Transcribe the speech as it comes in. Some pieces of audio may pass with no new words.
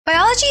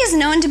Biology is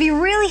known to be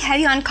really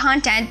heavy on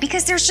content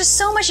because there's just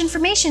so much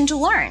information to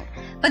learn.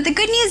 But the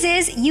good news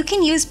is you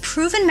can use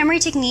proven memory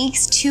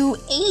techniques to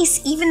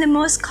ace even the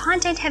most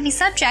content-heavy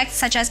subjects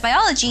such as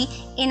biology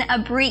in a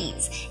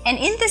breeze. And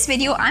in this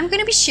video, I'm going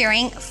to be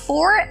sharing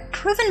 4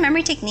 proven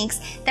memory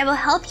techniques that will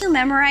help you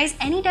memorize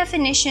any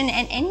definition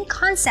and any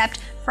concept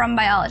from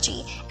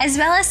biology, as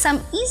well as some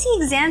easy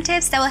exam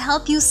tips that will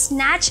help you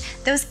snatch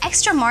those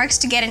extra marks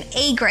to get an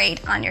A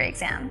grade on your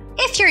exam.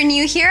 If you're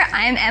new here,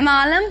 I am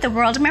Emma Alam, the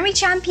World Memory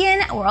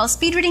Champion, World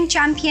Speed Reading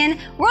Champion,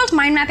 World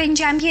Mind Mapping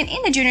Champion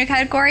in the junior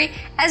category,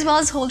 as well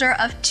as holder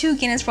of 2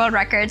 Guinness World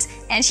Records.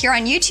 And here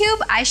on YouTube,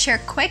 I share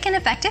quick and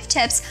effective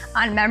tips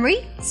on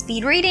memory,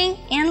 speed reading,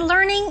 and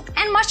learning,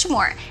 and much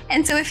more.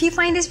 And so if you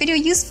find this video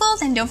useful,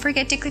 then don't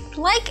forget to click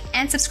the like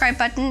and subscribe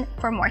button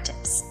for more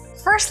tips.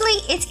 Firstly,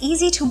 it's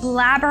easy to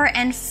blabber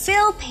and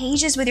fill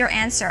pages with your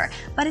answer,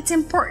 but it's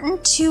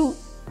important to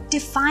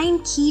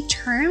define key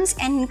terms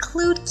and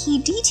include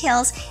key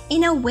details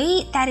in a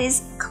way that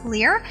is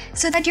clear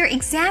so that your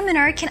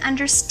examiner can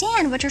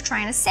understand what you're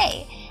trying to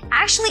say.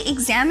 Actually,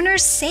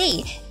 examiners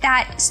say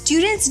that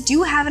students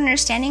do have an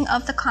understanding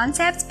of the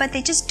concepts, but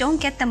they just don't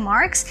get the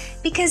marks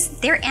because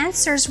their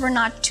answers were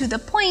not to the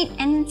point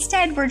and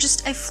instead were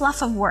just a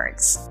fluff of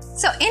words.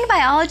 So in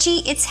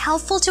biology, it's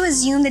helpful to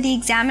assume that the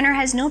examiner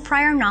has no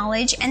prior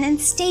knowledge and then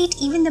state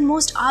even the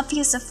most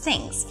obvious of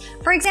things.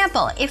 For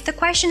example, if the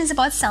question is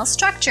about cell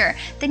structure,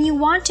 then you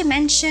want to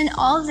mention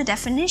all of the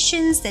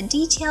definitions, the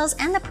details,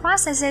 and the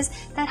processes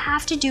that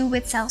have to do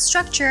with cell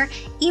structure,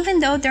 even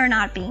though they're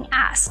not being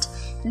asked.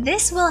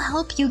 This will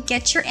help you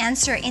get your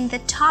answer in the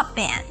top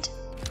band.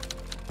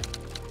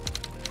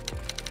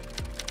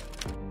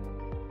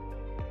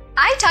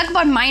 I talk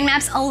about mind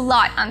maps a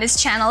lot on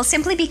this channel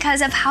simply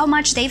because of how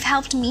much they've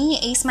helped me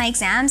ace my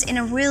exams in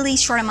a really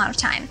short amount of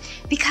time.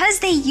 Because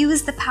they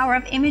use the power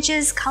of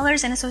images,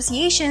 colors, and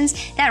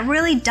associations that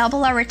really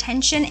double our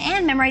retention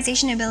and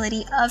memorization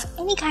ability of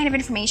any kind of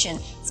information,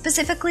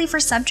 specifically for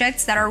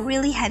subjects that are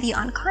really heavy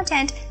on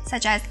content,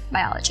 such as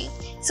biology.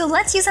 So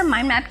let's use a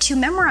mind map to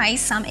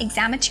memorize some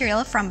exam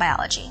material from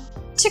biology.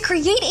 To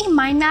create a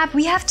mind map,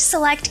 we have to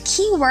select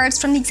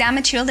keywords from the exam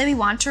material that we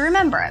want to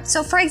remember.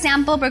 So for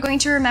example, we're going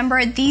to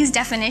remember these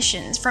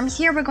definitions. From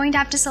here, we're going to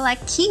have to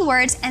select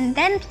keywords and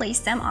then place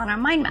them on our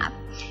mind map.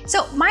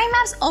 So mind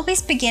maps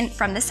always begin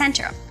from the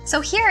center.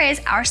 So here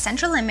is our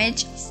central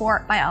image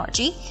for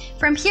biology.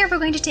 From here, we're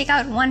going to take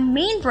out one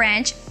main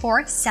branch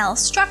for cell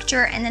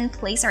structure and then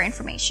place our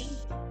information.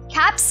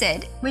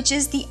 Capsid, which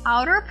is the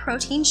outer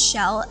protein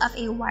shell of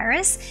a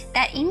virus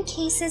that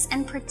encases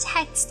and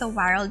protects the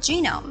viral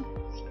genome.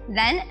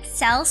 Then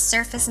cell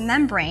surface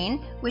membrane,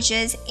 which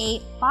is a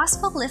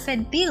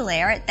phospholipid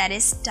bilayer that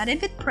is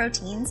studded with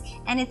proteins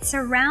and it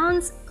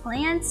surrounds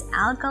plants,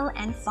 algal,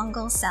 and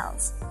fungal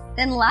cells.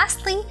 Then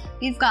lastly,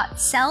 we've got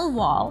cell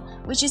wall,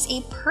 which is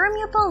a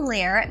permeable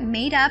layer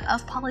made up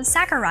of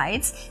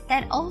polysaccharides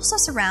that also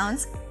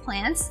surrounds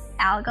plants,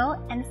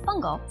 algal, and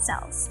fungal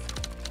cells.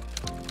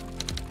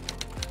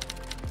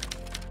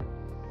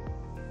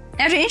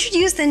 Now to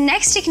introduce the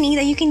next technique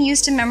that you can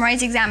use to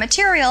memorize exam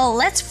material,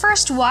 let's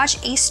first watch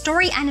a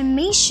story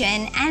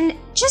animation and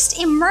just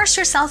immerse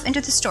yourself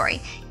into the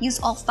story. Use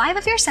all 5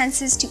 of your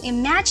senses to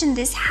imagine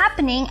this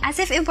happening as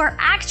if it were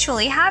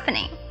actually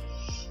happening.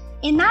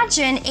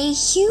 Imagine a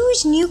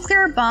huge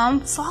nuclear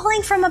bomb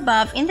falling from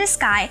above in the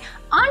sky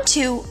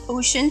onto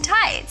ocean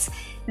tides.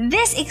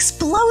 This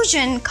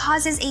explosion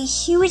causes a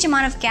huge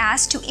amount of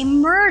gas to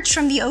emerge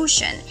from the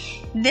ocean.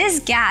 This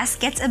gas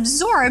gets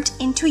absorbed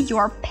into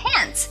your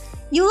pants.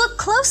 You look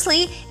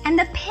closely and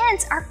the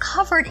pants are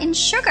covered in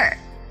sugar.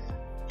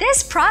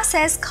 This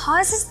process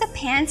causes the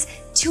pants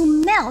to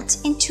melt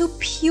into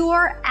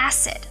pure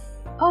acid.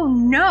 Oh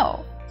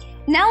no!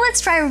 Now let's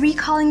try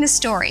recalling the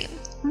story.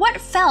 What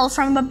fell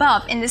from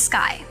above in the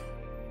sky?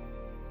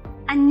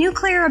 A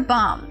nuclear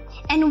bomb.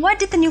 And what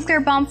did the nuclear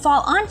bomb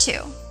fall onto?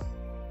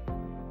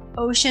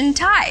 Ocean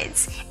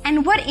tides.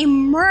 And what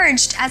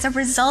emerged as a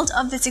result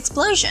of this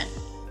explosion?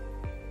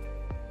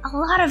 A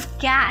lot of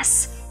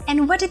gas.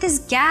 And what did this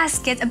gas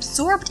get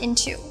absorbed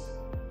into?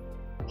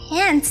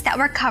 Pants that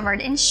were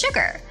covered in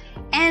sugar.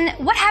 And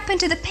what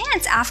happened to the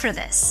pants after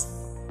this?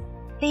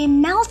 They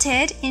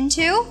melted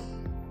into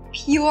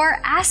pure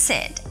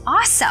acid.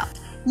 Awesome!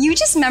 You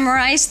just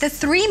memorized the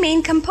 3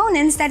 main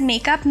components that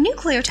make up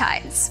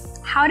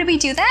nucleotides. How did we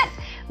do that?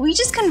 We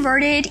just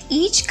converted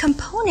each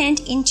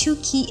component into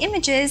key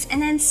images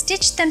and then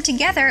stitched them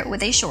together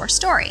with a short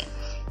story.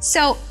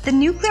 So the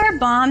nuclear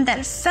bomb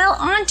that fell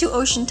onto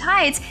ocean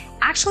tides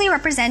actually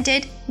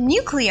represented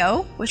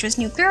nucleo, which was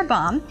nuclear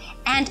bomb,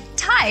 and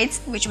tides,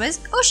 which was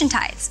ocean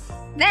tides.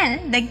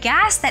 Then the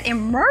gas that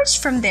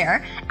emerged from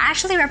there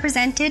actually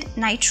represented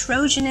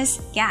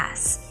nitrogenous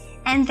gas.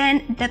 And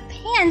then the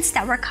pants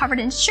that were covered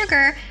in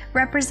sugar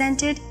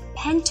represented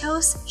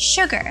pentose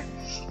sugar.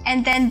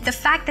 And then the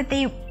fact that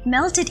they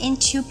melted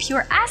into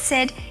pure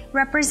acid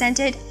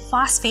represented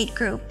phosphate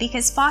group,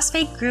 because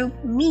phosphate group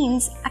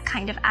means a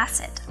kind of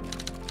acid.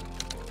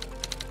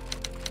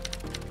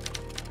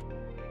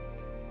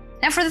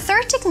 Now for the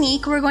third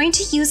technique, we're going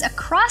to use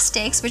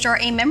acrostics, which are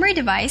a memory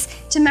device,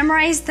 to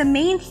memorize the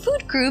main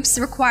food groups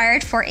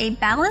required for a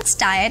balanced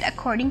diet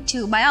according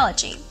to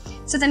biology.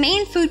 So the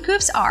main food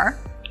groups are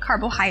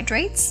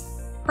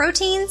carbohydrates,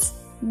 proteins,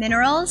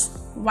 minerals,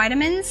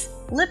 vitamins,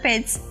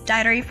 lipids,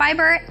 dietary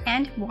fiber,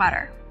 and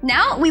water.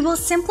 Now we will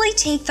simply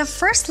take the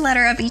first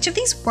letter of each of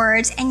these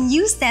words and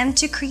use them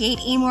to create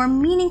a more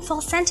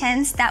meaningful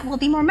sentence that will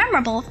be more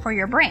memorable for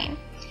your brain.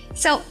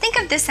 So think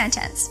of this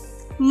sentence.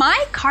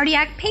 My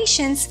cardiac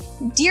patients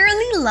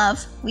dearly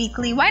love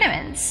weekly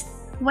vitamins.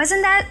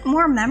 Wasn't that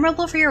more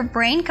memorable for your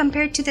brain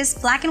compared to this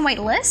black and white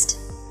list?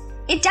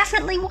 It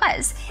definitely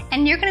was,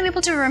 and you're going to be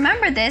able to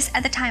remember this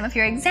at the time of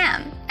your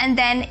exam. And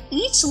then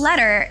each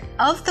letter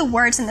of the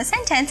words in the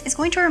sentence is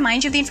going to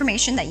remind you of the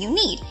information that you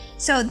need.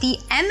 So the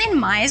M in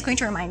my is going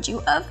to remind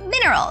you of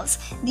minerals.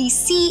 The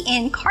C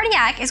in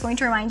cardiac is going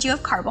to remind you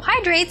of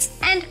carbohydrates,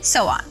 and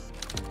so on.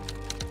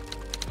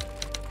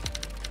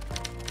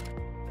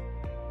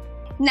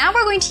 Now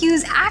we're going to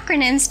use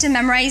acronyms to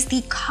memorize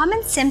the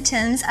common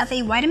symptoms of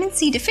a vitamin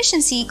C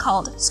deficiency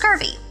called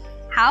scurvy.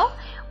 How?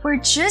 We're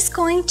just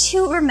going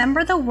to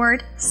remember the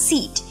word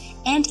seat,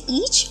 and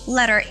each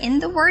letter in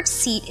the word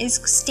seat is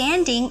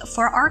standing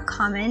for our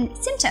common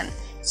symptom.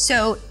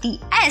 So the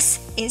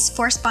S is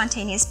for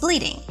spontaneous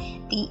bleeding,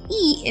 the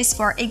E is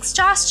for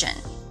exhaustion,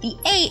 the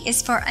A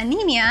is for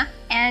anemia,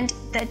 and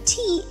the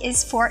T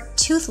is for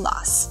tooth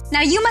loss.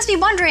 Now you must be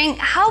wondering,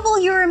 how will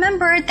you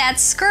remember that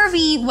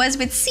scurvy was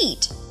with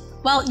seat?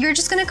 Well, you're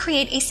just going to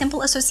create a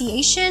simple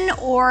association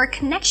or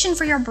connection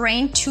for your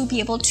brain to be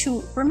able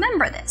to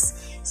remember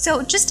this.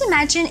 So just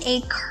imagine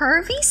a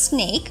curvy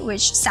snake,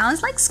 which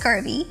sounds like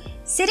scurvy,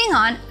 sitting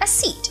on a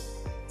seat.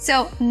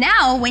 So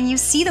now when you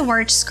see the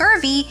word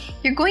scurvy,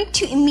 you're going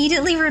to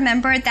immediately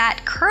remember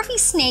that curvy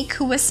snake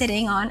who was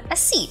sitting on a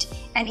seat.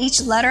 And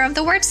each letter of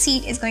the word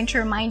seat is going to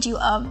remind you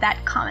of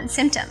that common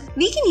symptom.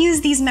 We can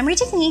use these memory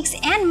techniques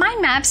and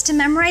mind maps to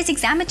memorize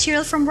exam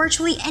material from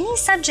virtually any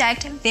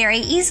subject very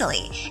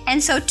easily.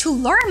 And so to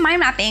learn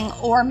mind mapping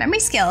or memory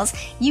skills,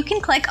 you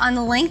can click on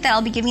the link that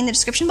I'll be giving in the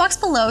description box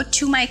below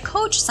to my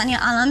coach Sanya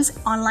Alam's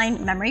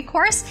online memory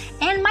course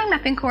and mind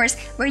mapping course,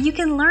 where you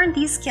can learn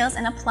these skills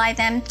and apply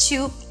them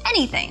to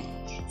anything.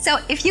 So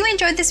if you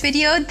enjoyed this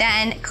video,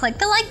 then click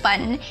the like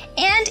button,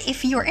 and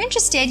if you're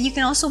interested, you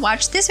can also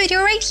watch this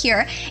video right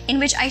here, in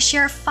which I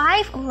share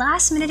 5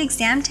 last-minute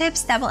exam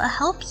tips that will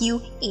help you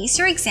ace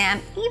your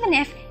exam even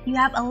if you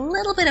have a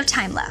little bit of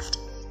time left.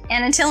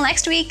 And until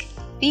next week,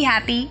 be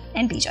happy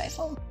and be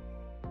joyful.